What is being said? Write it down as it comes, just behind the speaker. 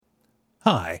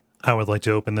Hi, I would like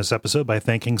to open this episode by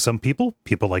thanking some people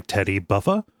like Teddy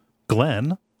Buffa,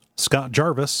 Glenn, Scott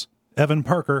Jarvis, Evan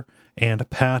Parker, and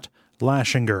Pat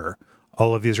Lashinger.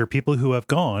 All of these are people who have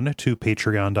gone to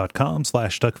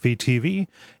patreon.com/duckfeedtv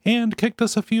and kicked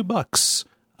us a few bucks.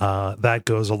 That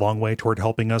goes a long way toward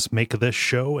helping us make this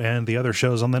show and the other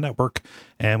shows on the network,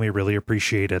 and we really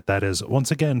appreciate it. That is,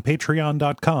 once again,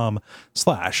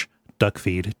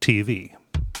 patreon.com/duckfeedtv.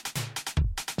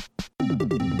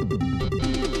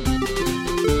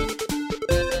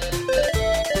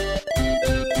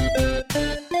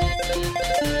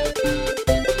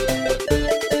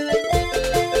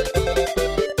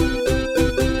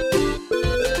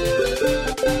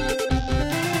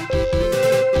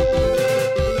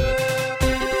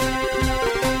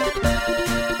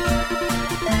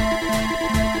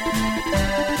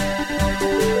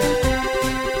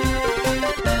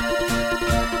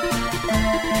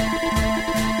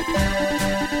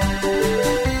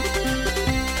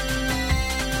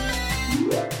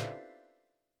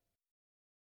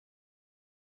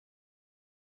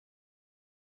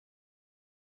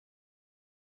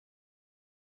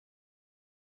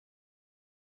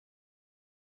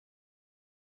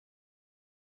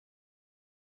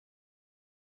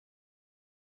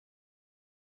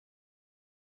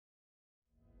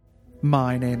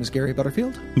 My name is Gary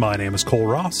Butterfield. My name is Cole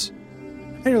Ross.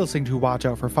 And you're listening to Watch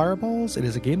Out for Fireballs. It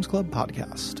is a Games Club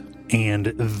podcast. And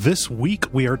this week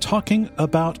we are talking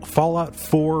about Fallout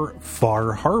 4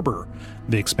 Far Harbor,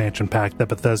 the expansion pack that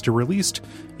Bethesda released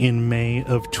in May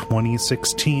of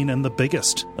 2016, and the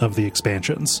biggest of the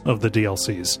expansions of the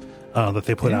DLCs that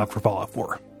they put out for Fallout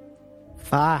 4.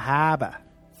 Far Harbor.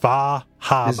 Far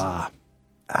Harbor.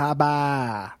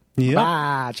 Harbor.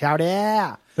 Yeah. Ciao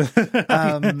there.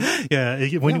 When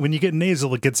you get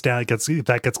nasal, it gets down.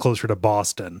 That gets closer to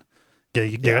Boston. Yeah,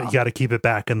 you got to keep it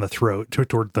back in the throat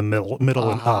toward the middle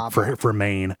and up for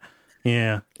Maine.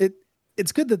 Yeah,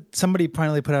 it's good that somebody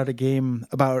finally put out a game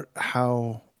about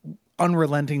how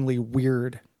unrelentingly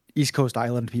weird East Coast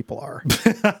Island people are.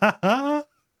 I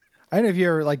don't know if you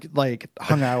ever like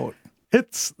hung out.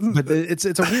 It's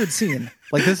a weird scene.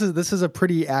 Like this is a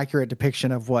pretty accurate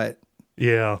depiction of what.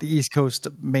 Yeah, the East Coast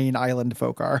Maine island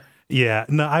folk are. Yeah,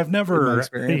 no, I've never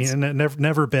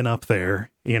been up there.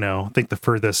 You know, I think the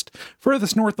furthest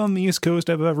north on the East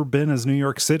Coast I've ever been is New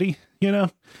York City. You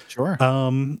know, sure.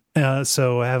 So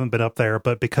I haven't been up there,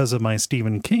 but because of my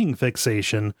Stephen King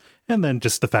fixation, and then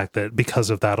just the fact that because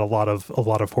of that, a lot of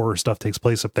horror stuff takes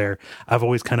place up there. I've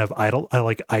always kind of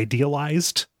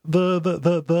idealized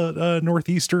the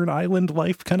northeastern island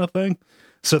life kind of thing.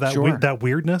 So that that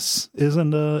weirdness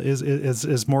isn't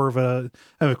is more of a.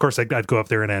 And of course, I'd go up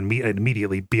there and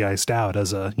immediately be iced out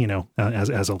as a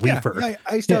as a leafer. Yeah,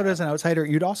 iced out as an outsider.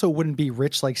 You'd also wouldn't be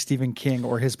rich like Stephen King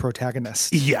or his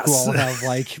protagonists. Yes, who all have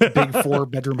like big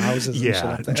 4-bedroom houses.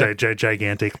 And shit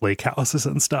gigantic lake houses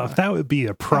and stuff. That would be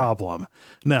a problem.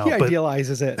 No, he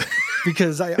idealizes it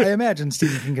because I imagine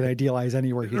Stephen King can idealize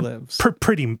anywhere he lives.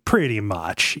 Pretty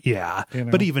much, yeah. You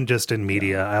know? But even just in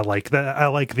media, I like that. I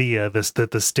like the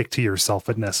stick to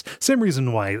yourselfness. Same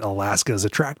reason why Alaska is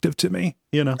attractive to me,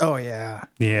 you know? Oh, yeah.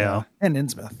 And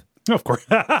Innsmouth. Of course.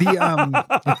 Yeah.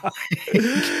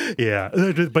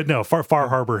 But no, Far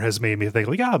Harbor has made me think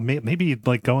maybe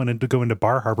like going into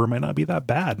Bar Harbor might not be that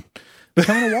bad.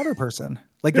 Becoming a water person.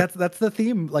 Like that's the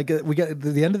theme. Like we get at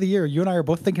the end of the year, you and I are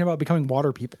both thinking about becoming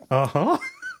water people. Uh-huh.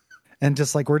 And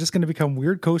just like, we're just going to become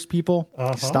weird coast people.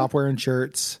 Uh-huh. Stop wearing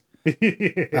shirts.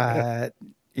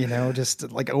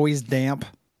 Just like always damp.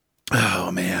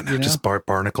 Oh man, just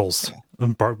barnacles.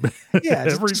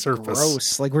 Every surface.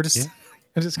 Gross. Like we're just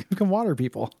gonna become water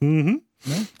people. Mm-hmm.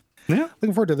 Yeah.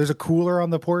 Looking forward to it. There's a cooler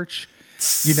on the porch.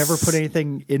 You never put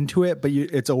anything into it, but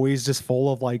it's always just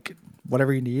full of like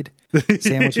whatever you need.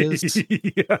 Sandwiches.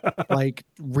 Like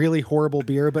really horrible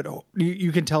beer, but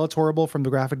you can tell it's horrible from the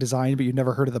graphic design, but you've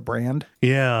never heard of the brand.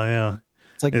 Yeah.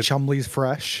 It's like Chumley's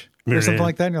Fresh or something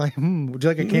like that. And you're like, would you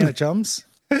like a can of Chums?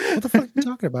 What the fuck are you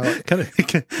talking about?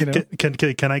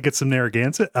 Can I get some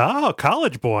Narragansett? Oh,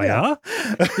 college boy, huh?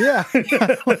 Yeah.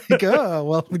 Like,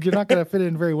 well, you're not going to fit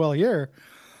in very well here.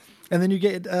 And then you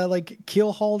get like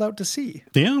keel hauled out to sea.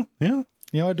 Yeah.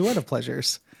 A duet of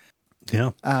pleasures.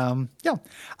 Yeah. So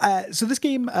this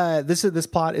game, this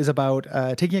plot is about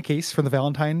taking a case from the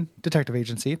Valentine Detective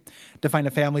Agency to find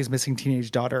a family's missing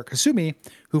teenage daughter, Kasumi,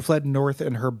 who fled north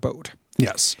in her boat.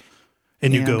 Yes.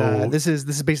 And you go. This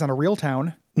is based on a real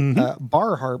town,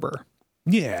 Bar Harbor.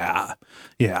 Yeah.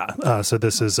 So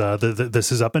this is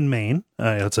this is up in Maine.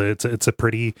 It's a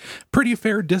pretty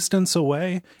fair distance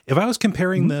away. If I was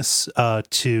comparing this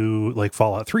to like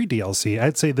Fallout 3 DLC,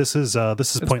 I'd say this is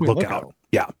Point Lookout.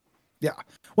 Yeah. Yeah,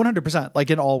 100%. Like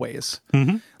in all ways,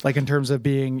 like in terms of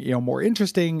being, more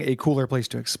interesting, a cooler place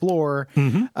to explore.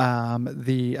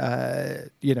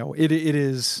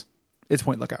 It's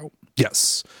Point Lookout.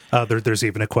 Yes. There's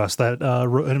even a quest that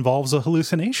involves a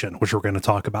hallucination, which we're going to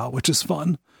talk about, which is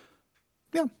fun.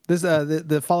 Yeah, this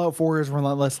the Fallout 4 is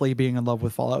relentlessly being in love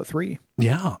with Fallout 3.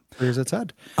 Yeah, here's its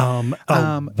head. One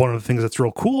of the things that's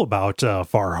real cool about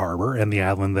Far Harbor and the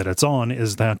island that it's on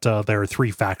is that there are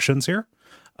 3 factions here.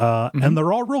 And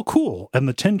they're all real cool, and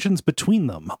the tensions between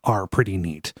them are pretty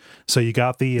neat. So you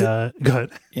got the go ahead.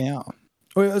 Yeah.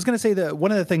 Well, I was going to say that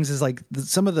one of the things is like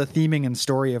some of the theming and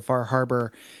story of Far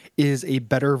Harbor is a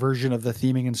better version of the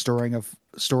theming and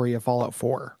story of Fallout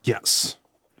 4. Yes.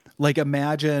 Like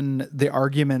imagine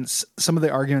some of the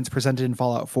arguments presented in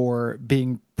Fallout 4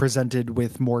 being presented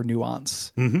with more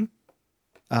nuance and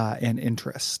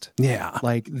interest. Yeah.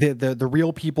 Like the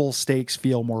real people stakes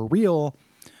feel more real.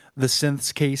 The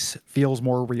synth's case feels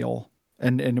more real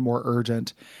and more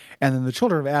urgent. And then the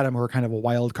Children of Adam, who are kind of a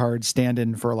wild card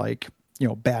stand-in for like,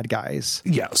 bad guys.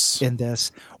 Yes. In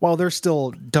this, while they're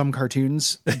still dumb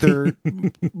cartoons, they're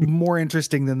more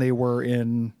interesting than they were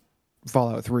in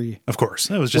Fallout 3. Of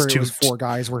course. It was just 4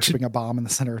 guys worshiping a bomb in the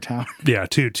center of town. Yeah,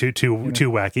 two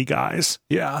wacky guys.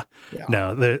 Yeah.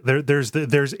 No,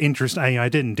 there's interest. I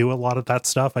didn't do a lot of that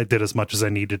stuff. I did as much as I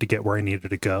needed to get where I needed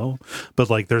to go.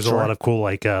 But like there's a lot of cool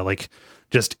like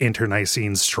just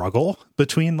internecine struggle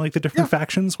between like the different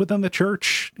factions within the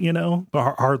church,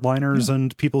 hardliners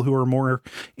and people who are more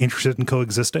interested in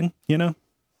coexisting, Yeah.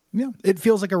 It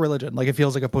feels like a religion. Like it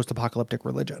feels like a post-apocalyptic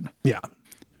religion. Yeah.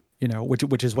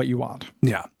 Which is what you want.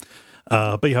 Yeah.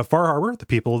 But you have Far Harbor, the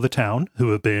people of the town who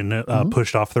have been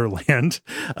pushed off their land,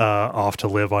 off to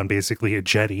live on basically a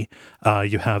jetty.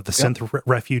 You have the synth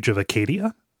refuge of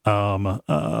Acadia,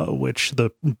 which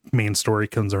the main story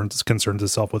concerns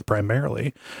itself with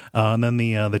primarily. And then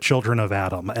the Children of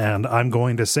Adam. And I'm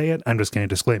going to say it. I'm just going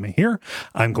to disclaim it here.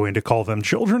 I'm going to call them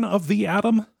Children of the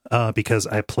Atom because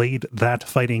I played that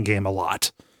fighting game a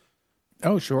lot.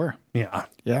 Oh, sure. Yeah.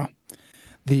 Yeah.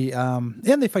 And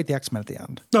they fight the X-Men at the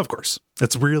end. Of course.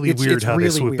 It's really weird how they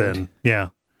swoop in. Yeah.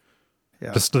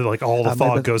 Just like all the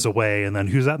fog goes away, and then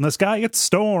who's that in the sky? It's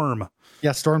Storm.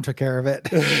 Yeah, Storm took care of it.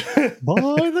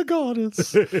 By the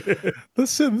goddess, the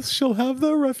synths shall have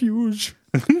their refuge.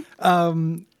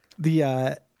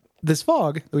 This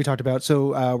fog that we talked about,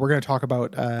 so we're going to talk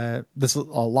about this a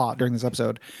lot during this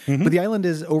episode, but the island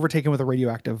is overtaken with a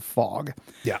radioactive fog.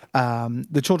 Yeah.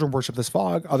 The children worship this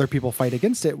fog. Other people fight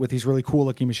against it with these really cool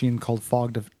looking machines called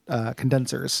fog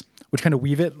condensers, which kind of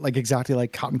weave it like exactly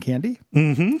like cotton candy.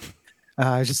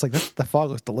 It's just like, the fog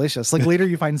looks delicious. Like later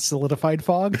you find solidified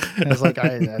fog, and it's like,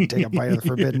 I take a bite of the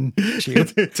forbidden chew.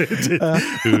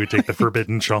 Ooh, take the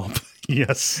forbidden chomp.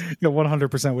 Yes.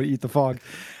 100% would eat the fog.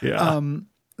 Yeah.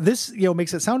 This,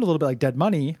 makes it sound a little bit like Dead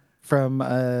Money from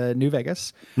New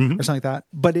Vegas or something like that.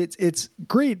 But it's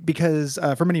great because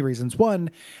for many reasons. One,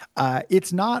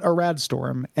 it's not a rad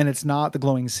storm and it's not the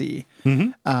glowing sea.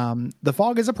 The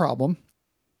fog is a problem.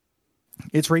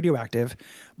 It's radioactive,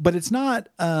 but it's not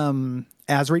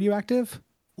as radioactive.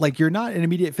 Like you're not in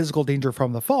immediate physical danger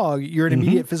from the fog. You're in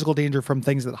immediate physical danger from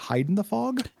things that hide in the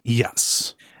fog.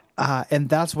 Yes. And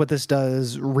that's what this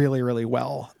does really, really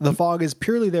well. The fog is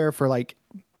purely there for like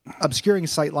obscuring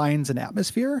sight lines and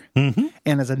atmosphere. And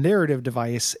as a narrative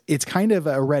device, it's kind of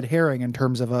a red herring in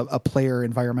terms of a player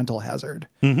environmental hazard.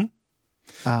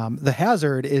 The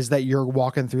hazard is that you're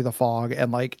walking through the fog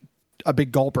and like a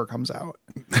big gulper comes out.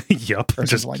 Yep.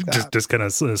 Just kind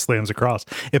of slams across.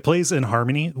 It plays in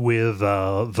harmony with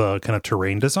the kind of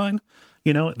terrain design.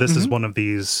 This is one of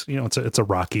these, it's a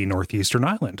rocky northeastern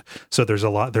island. So there's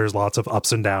lots of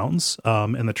ups and downs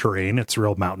in the terrain. It's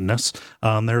real mountainous.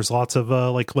 There's lots of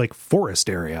like forest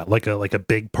area, like a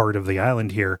big part of the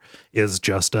island here is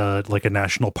just like a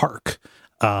national park.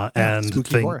 And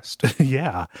spooky forest.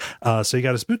 Yeah. So you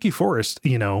got a spooky forest,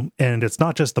 and it's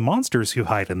not just the monsters who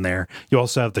hide in there. You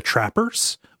also have the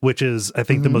trappers, which is, I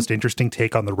think, the most interesting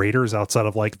take on the raiders outside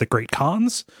of like the Great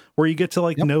Khans, where you get to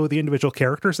like know the individual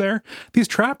characters there. These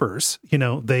trappers,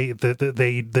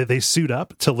 they suit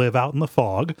up to live out in the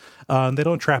fog. They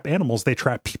don't trap animals. They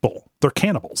trap people. They're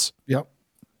cannibals. Yep.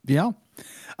 Yeah.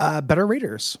 Better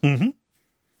raiders.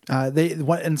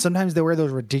 And sometimes they wear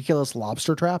those ridiculous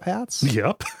lobster trap hats.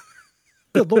 Yep.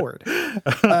 Good Lord.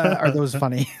 Are those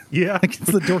funny? Yeah. Like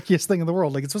it's the dorkiest thing in the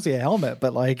world. Like it's supposed to be a helmet,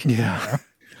 but like,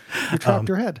 You trapped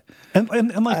your head. And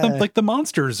like the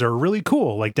monsters are really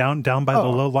cool. Like down by the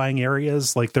low lying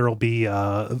areas, like there will be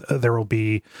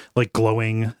like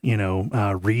glowing,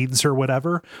 reeds or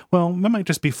whatever. Well, that might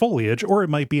just be foliage, or it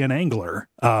might be an angler,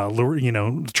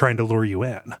 trying to lure you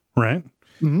in, right?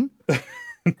 Mm-hmm.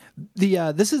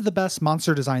 This is the best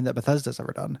monster design that Bethesda's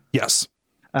ever done. Yes.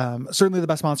 Certainly the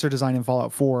best monster design in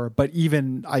Fallout 4, but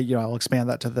even I'll expand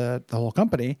that to the whole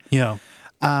company. Yeah.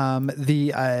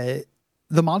 The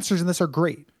monsters in this are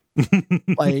great.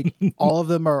 Like all of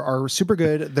them are super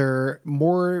good. They're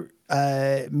more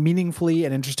meaningfully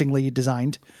and interestingly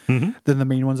designed than the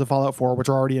main ones of Fallout 4, which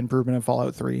are already improvement in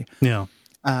Fallout 3. Yeah.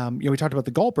 We talked about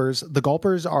the Gulpers. The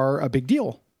Gulpers are a big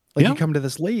deal. Like you come to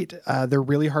this late, they're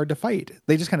really hard to fight.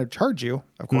 They just kind of charge you,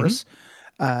 of course,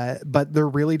 but they're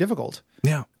really difficult.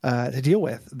 Yeah. To deal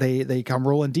with. They come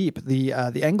rolling deep. The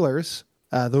anglers,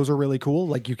 those are really cool.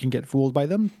 Like you can get fooled by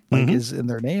them, like is in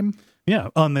their name. Yeah,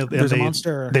 there's a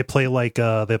monster. They play like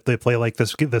they play like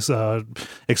this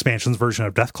expansion's version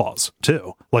of Deathclaws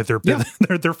too. Like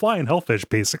they're flying hellfish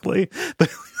basically.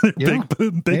 They're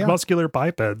big muscular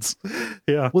bipeds.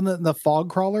 Yeah. Well, the fog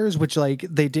crawlers, which like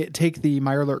they did take the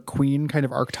Mirelurk Queen kind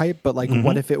of archetype, but like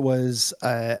what if it was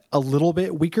a little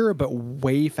bit weaker but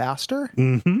way faster?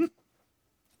 Mm-hmm.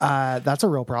 That's a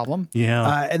real problem.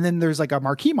 Yeah. And then there's like a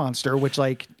marquee monster, which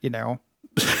like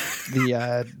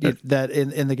that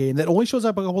in the game that only shows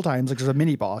up a couple times, like as a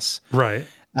mini boss, right?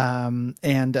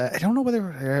 And I don't know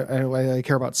whether I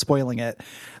care about spoiling it.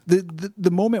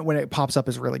 The moment when it pops up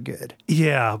is really good.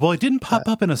 Yeah, well, it didn't pop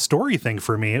up in a story thing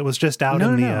for me. It was just out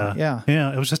in the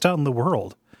it was just out in the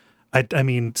world. I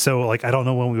mean, so like I don't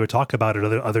know when we would talk about it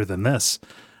other than this.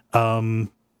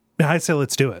 I'd say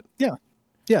let's do it. Yeah.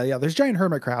 There's giant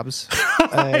hermit crabs.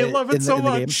 I love it so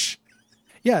much.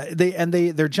 Yeah,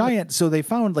 they're giant. So they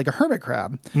found like a hermit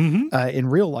crab in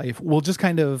real life will just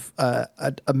kind of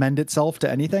amend itself to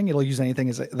anything. It'll use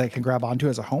anything they can grab onto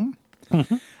as a home.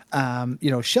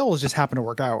 Shells just happen to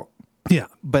work out. Yeah,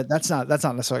 but that's not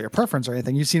necessarily your preference or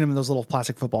anything. You've seen them in those little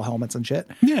plastic football helmets and shit.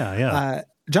 Yeah.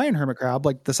 Giant hermit crab,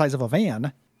 like the size of a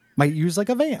van, might use like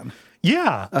a van.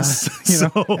 Yeah. As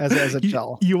a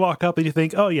shell. You walk up and you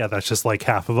think, oh yeah, that's just like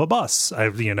half of a bus.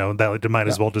 That might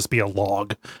as well just be a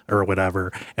log or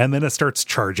whatever. And then it starts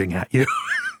charging at you.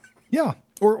 Yeah.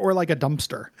 Or like a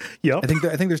dumpster. Yeah. I think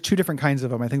there's two different kinds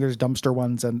of them. I think there's dumpster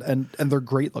ones and they're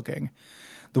great looking.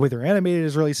 The way they're animated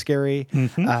is really scary.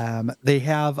 They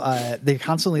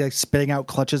constantly like spitting out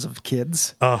clutches of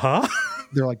kids.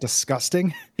 They're like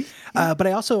disgusting. But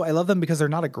I love them because they're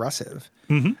not aggressive.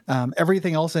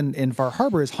 Everything else in Far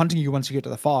Harbor is hunting you once you get to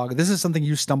the fog. This is something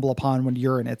you stumble upon when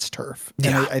you're in its turf.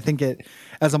 And I think it,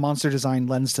 as a monster design,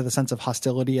 lends to the sense of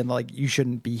hostility and like, you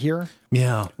shouldn't be here.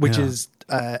 Yeah. Which is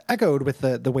echoed with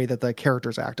the way that the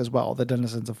characters act as well, the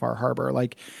denizens of Far Harbor.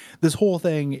 Like this whole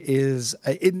thing is,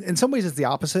 in some ways, it's the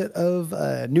opposite of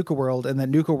Nuka World, and that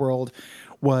Nuka World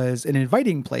was an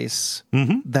inviting place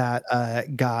that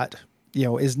got...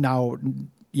 is now,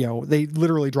 they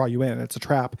literally draw you in. It's a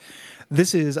trap.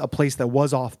 This is a place that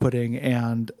was off-putting,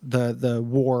 and the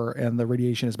war and the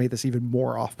radiation has made this even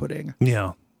more off-putting.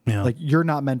 Yeah. Like you're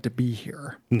not meant to be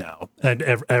here. No. And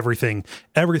everything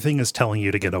is telling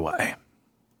you to get away.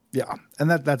 Yeah. And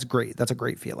that's great. That's a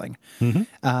great feeling.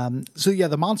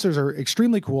 The monsters are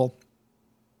extremely cool.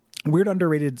 Weird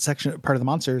underrated part of the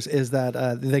monsters is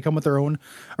that they come with their own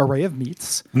array of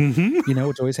meats,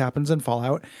 which always happens in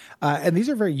Fallout. And these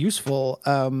are very useful.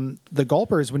 The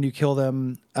Gulpers, when you kill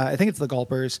them, I think it's the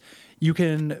Gulpers, you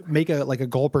can make a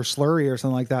Gulper slurry or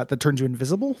something like that turns you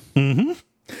invisible.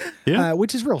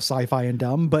 Which is real sci-fi and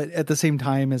dumb, but at the same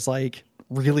time is like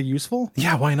really useful.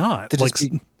 Yeah, why not? To just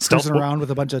be cruising around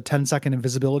with a bunch of 10-second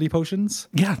invisibility potions.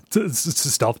 Yeah,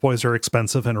 stealth boys are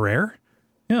expensive and rare.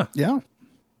 Yeah.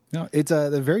 No, it's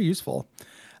they're very useful.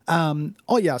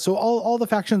 So all the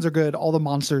factions are good. All the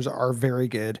monsters are very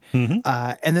good.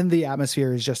 And then the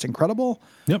atmosphere is just incredible.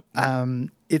 Yep.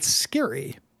 It's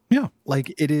scary. Yeah.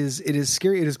 Like it is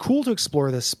scary. It is cool to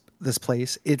explore this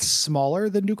place. It's smaller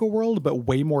than Nuka World, but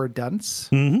way more dense.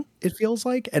 It feels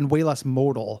like, and way less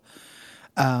modal.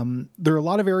 There are a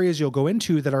lot of areas you'll go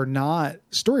into that are not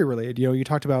story related. You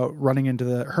talked about running into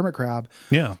the hermit crab.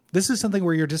 Yeah. This is something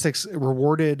where you're just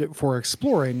rewarded for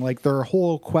exploring. Like there are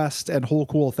whole quests and whole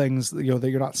cool things, that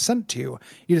you're not sent to.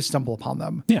 You just stumble upon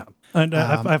them. Yeah. And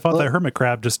I fought that hermit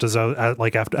crab just as I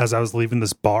was leaving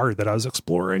this bar that I was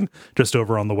exploring just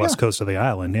over on the west coast of the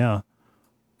island. Yeah.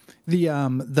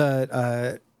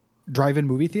 The drive-in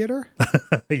movie theater.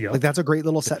 Like that's a great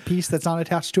little set piece that's not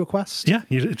attached to a quest. Yeah,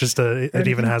 it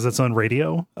even has its own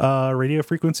radio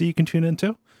frequency you can tune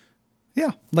into.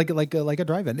 Yeah, like a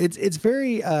drive-in. It's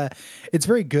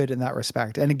very good in that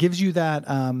respect, and it gives you that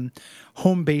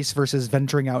home base versus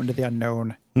venturing out into the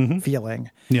unknown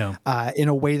feeling. Yeah. In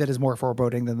a way that is more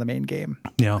foreboding than the main game.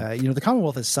 Yeah. The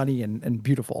Commonwealth is sunny and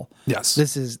beautiful. Yes.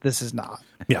 This is not.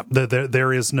 Yeah,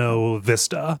 there is no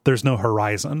vista. There's no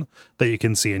horizon that you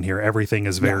can see in here. Everything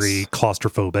is very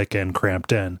claustrophobic and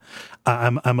cramped in.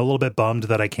 I'm a little bit bummed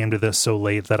that I came to this so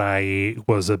late that I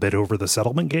was a bit over the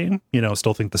settlement game.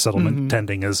 Still think the settlement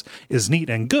tending is neat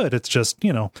and good. It's just,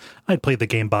 I've played the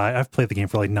game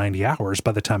for like 90 hours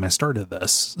by the time I started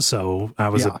this. So I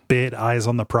was a bit eyes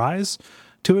on the prize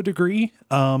to a degree.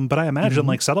 But I imagine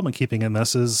like settlement keeping in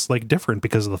this is like different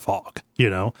because of the fog,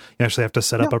 you actually have to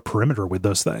set up a perimeter with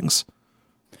those things.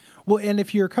 Well, and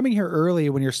if you're coming here early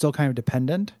when you're still kind of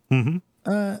dependent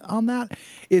on that,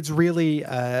 it's really,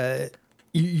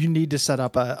 you need to set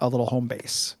up a little home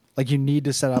base. Like you need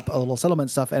to set up a little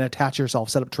settlement stuff and attach yourself,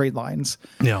 set up trade lines.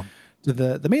 Yeah. To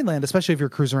the mainland, especially if you're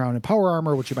cruising around in power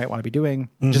armor, which you might want to be doing,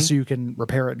 just so you can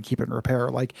repair it and keep it in repair.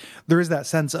 Like there is that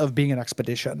sense of being an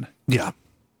expedition. Yeah.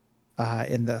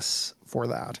 In this for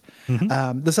that.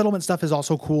 The settlement stuff is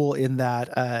also cool in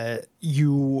that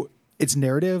it's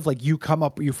narrative. Like you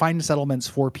find settlements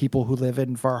for people who live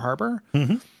in Far Harbor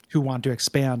who want to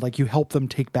expand. Like you help them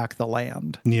take back the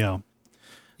land. Yeah.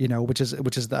 Which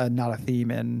is not a theme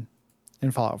in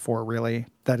Fallout 4 really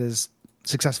that is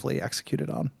successfully executed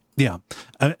on. Yeah.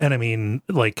 And I mean,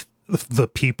 like the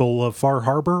people of Far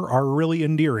Harbor are really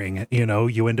endearing.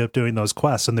 You end up doing those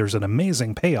quests and there's an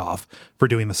amazing payoff for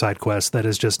doing the side quest that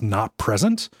is just not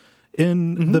present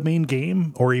in the main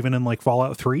game or even in like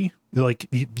Fallout 3. Like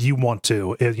you want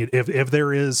to,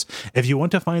 if you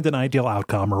want to find an ideal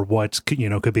outcome or what,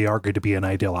 could be argued to be an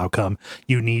ideal outcome,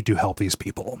 you need to help these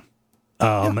people.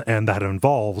 And that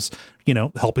involves,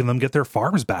 helping them get their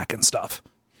farms back and stuff.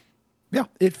 Yeah.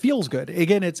 It feels good.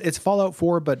 Again, it's Fallout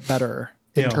 4, but better.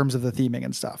 In terms of the theming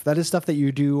and stuff. That is stuff that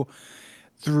you do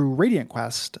through Radiant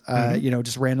Quest,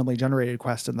 just randomly generated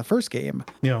quest in the first game.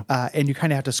 Yeah. And you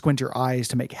kind of have to squint your eyes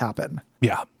to make happen.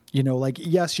 Yeah. Like,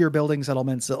 yes, you're building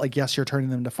settlements that yes, you're turning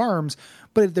them to farms,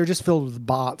 but they're just filled with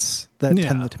bots that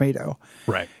tend the tomato.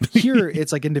 Right. Here,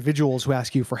 it's like individuals who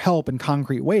ask you for help in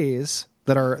concrete ways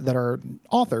that are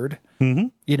authored.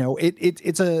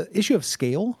 It's a issue of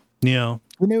scale. Yeah.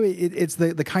 It's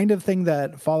the kind of thing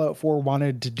that Fallout 4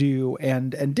 wanted to do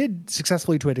and did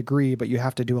successfully to a degree, but you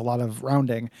have to do a lot of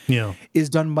rounding. Yeah. Is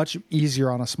done much easier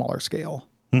on a smaller scale.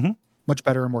 Much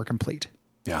better and more complete.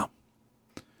 Yeah.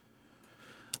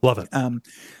 Love it.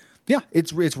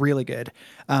 It's really good.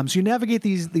 So you navigate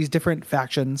these different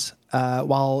factions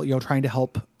while trying to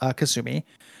help Kasumi.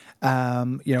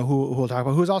 Who we'll talk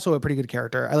about, who is also a pretty good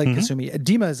character. I like Kasumi.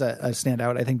 Dima is a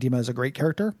standout. I think Dima is a great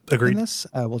character. Agreed. In this.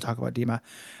 We'll talk about Dima.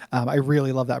 I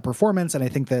really love that performance, and I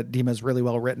think that Dima is really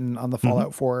well written on the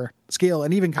Fallout 4 scale,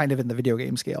 and even kind of in the video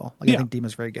game scale. I think Dima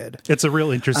is very good. It's a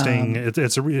real interesting.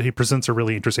 He presents a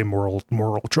really interesting moral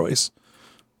choice.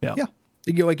 Yeah. Yeah.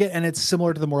 Again, and it's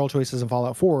similar to the moral choices in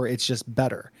Fallout 4. It's just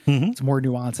better. It's more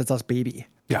nuanced. It's less baby.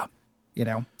 Yeah.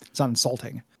 It's not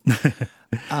insulting.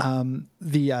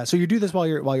 So you do this while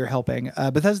you're helping.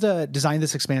 Bethesda designed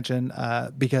this expansion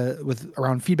because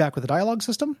around feedback with the dialogue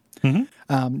system.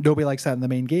 Nobody likes that in the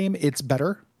main game. It's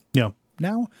better. Yeah.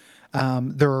 Now,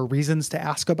 there are reasons to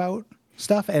ask about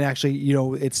stuff, and actually,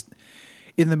 it's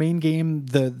in the main game.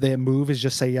 The move is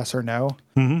just say yes or no,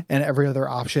 and every other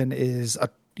option is a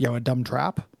dumb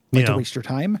trap to waste your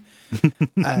time.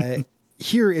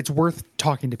 Here, it's worth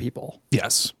talking to people.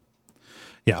 Yes.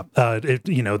 Yeah,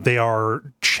 they are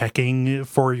checking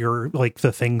for your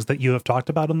the things that you have talked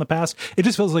about in the past. It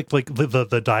just feels like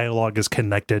the dialogue is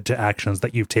connected to actions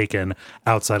that you've taken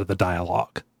outside of the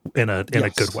dialogue in a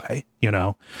good way.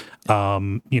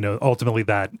 Ultimately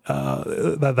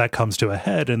that comes to a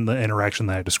head in the interaction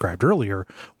that I described earlier,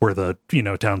 where the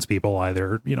townspeople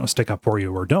either stick up for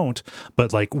you or don't.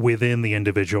 But within the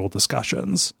individual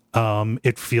discussions,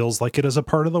 it feels like it is a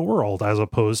part of the world as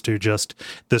opposed to just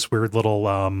this weird little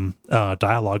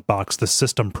dialogue box, the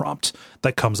system prompt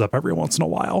that comes up every once in a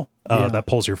while that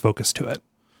pulls your focus to it.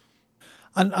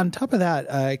 On top of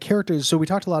that, characters. So we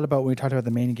talked a lot about when we talked about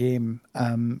the main game,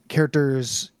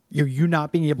 characters. You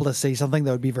not being able to say something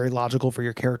that would be very logical for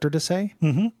your character to say,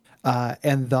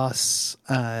 and thus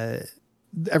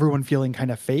everyone feeling kind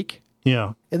of fake.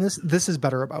 Yeah, and this is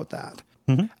better about that.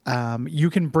 You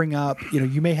can bring up,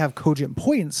 you may have cogent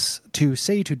points to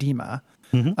say to Dima,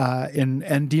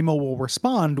 and Dima will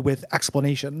respond with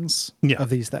explanations of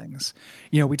these things.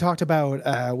 We talked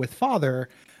about with Father.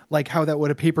 like how that would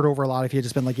have papered over a lot if you had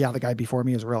just been like, yeah, the guy before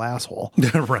me is a real asshole,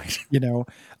 Right.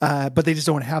 but they just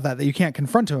don't have that you can't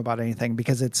confront him about anything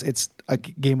because it's a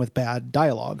game with bad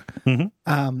dialogue. In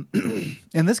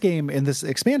this game, in this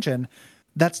expansion,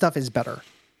 that stuff is better.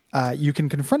 You can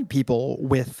confront people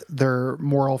with their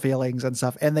moral failings and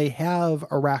stuff, and they have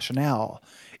a rationale.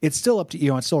 It's still up to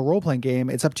you. It's still a role-playing game.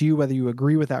 It's up to you whether you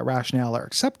agree with that rationale or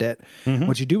accept it,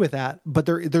 what you do with that. But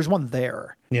there's one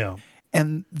there. Yeah.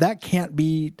 And that can't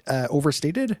be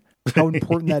overstated, how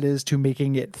important that is to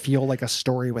making it feel like a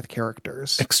story with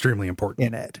characters. Extremely important.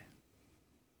 In it.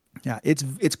 Yeah,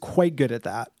 it's quite good at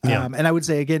that. Yeah. And I would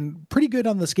say, again, pretty good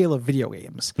on the scale of video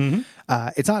games.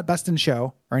 It's not best in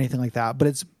show or anything like that, but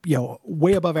it's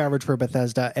way above average for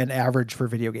Bethesda and average for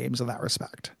video games in that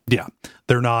respect. Yeah.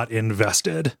 They're not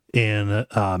invested in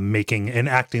making and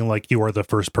acting like you are the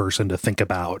first person to think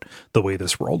about the way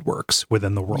this world works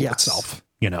within the world itself.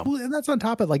 Well, and that's on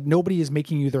top of like nobody is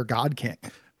making you their god king.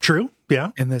 True.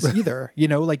 Yeah. In this either,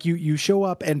 like you show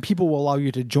up and people will allow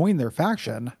you to join their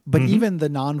faction, but even the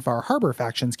non-Far Harbor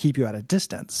factions keep you at a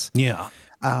distance. Yeah.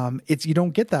 You don't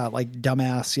get that like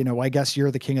dumbass, I guess you're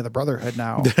the king of the Brotherhood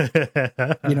now,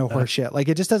 horse shit. Like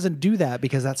it just doesn't do that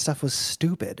because that stuff was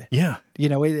stupid. Yeah.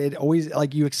 It always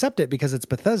like you accept it because it's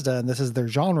Bethesda and this is their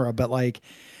genre, but like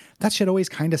that shit always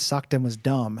kind of sucked and was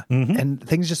dumb and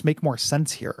things just make more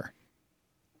sense here.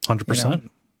 100%.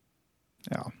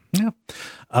 Yeah. Yeah.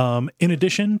 In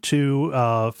addition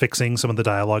to fixing some of the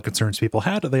dialogue concerns people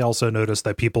had, they also noticed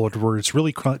that people were just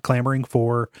really clamoring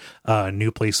for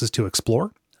new places to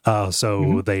explore.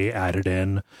 So they added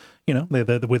in,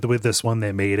 with this one,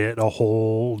 they made it a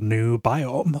whole new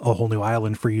biome, a whole new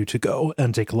island for you to go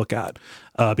and take a look at.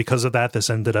 Because of that, this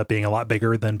ended up being a lot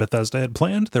bigger than Bethesda had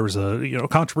planned. There was a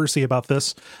controversy about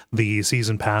this. The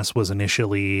season pass was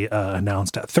initially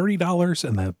announced at $30,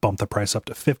 and they bumped the price up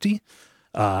to $50.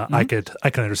 I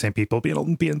can understand people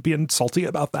being salty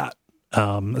about that,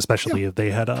 especially if they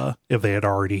had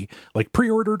already like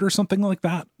pre-ordered or something like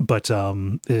that. But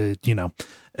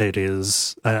it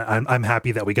is. I'm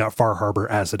happy that we got Far Harbor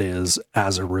as it is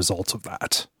as a result of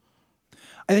that.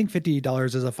 I think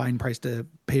 $50 is a fine price to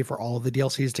pay for all of the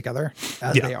DLCs together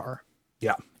as they are.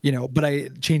 Yeah,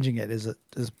 but changing it is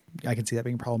I can see that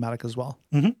being problematic as well.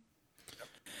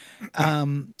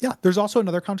 There's also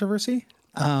another controversy.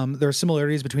 There are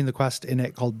similarities between the quest in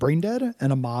it called Brain Dead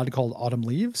and a mod called Autumn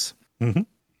Leaves. They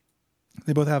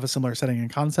both have a similar setting and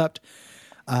concept.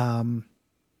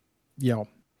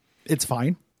 It's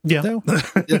fine. Yeah. Though.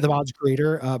 The mod's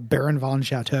creator, Baron von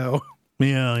Chateau.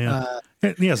 Yeah.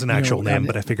 He has an actual name,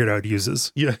 but I figured I would use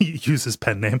his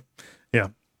pen name. Yeah.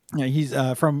 Yeah, he's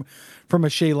from a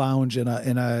Shea Lounge in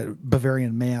a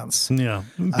Bavarian manse. Yeah,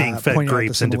 being fed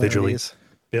grapes individually.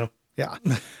 Yeah. Yeah.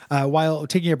 While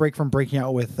taking a break from breaking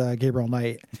out with Gabriel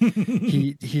Knight,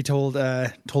 he told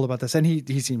about this, and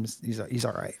he seems he's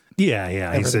all right. Yeah.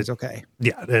 Everything's okay.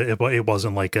 Yeah, it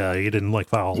wasn't like he didn't like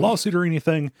file a lawsuit or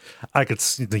anything. I could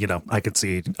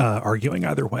see arguing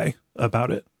either way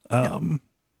about it.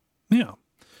 Yeah.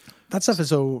 That stuff is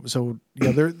so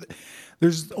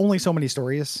there's only so many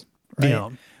stories, right? Yeah.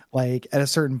 Like at a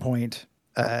certain point,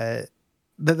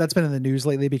 that's been in the news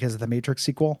lately because of the Matrix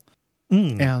sequel.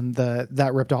 And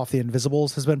that ripped off the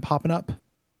Invisibles has been popping up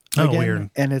again. Weird.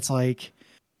 And it's like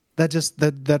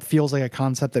that feels like a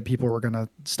concept that people were going to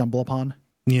stumble upon.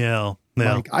 Yeah.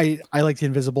 Like I like the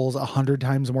Invisibles 100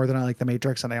 times more than I like the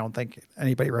Matrix, and I don't think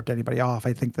anybody ripped anybody off.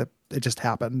 I think that it just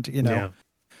happened.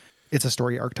 It's a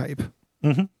story archetype.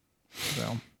 So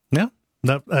yeah.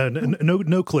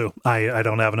 No clue. I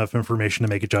don't have enough information to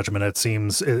make a judgment. It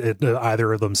seems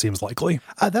either of them seems likely.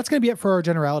 That's going to be it for our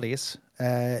generalities.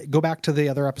 Go back to the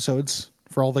other episodes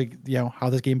for all the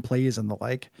how this game plays and the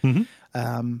like.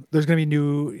 There's going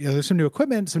to be there's some new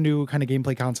equipment, some new kind of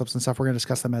gameplay concepts and stuff. We're going to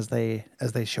discuss them as they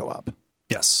show up.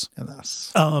 Yes. In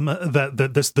this.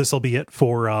 This will be it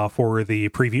for the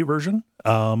preview version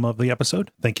of the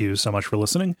episode. Thank you so much for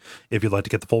listening. If you'd like to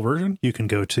get the full version, you can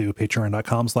go to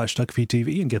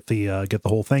patreon.com/TuckFeedTV and get the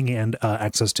whole thing and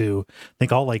access to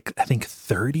I think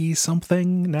 30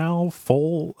 something now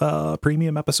full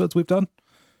premium episodes we've done.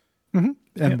 And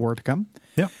more to come.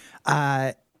 Yeah.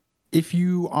 If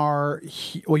you are,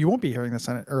 you won't be hearing this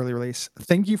on an early release.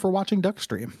 Thank you for watching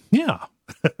Duckstream. Yeah.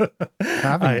 I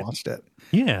haven't watched it.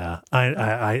 Yeah.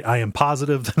 I am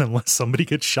positive that unless somebody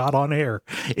gets shot on air,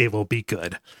 it will be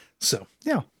good. So,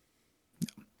 yeah.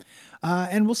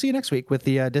 And we'll see you next week with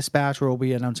the Dispatch, where we'll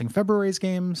be announcing February's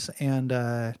games and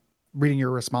reading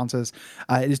your responses.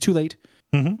 It is too late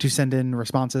to send in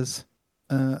responses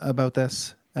about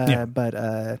this. But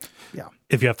yeah.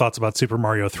 If you have thoughts about Super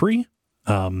Mario 3,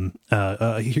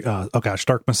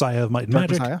 Dark Messiah of Might and Dark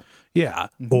Magic. Messiah? Yeah.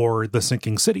 Or The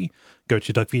Sinking City, go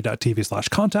to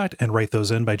duckfeed.tv/contact and write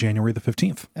those in by January the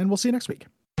 15th. And we'll see you next week.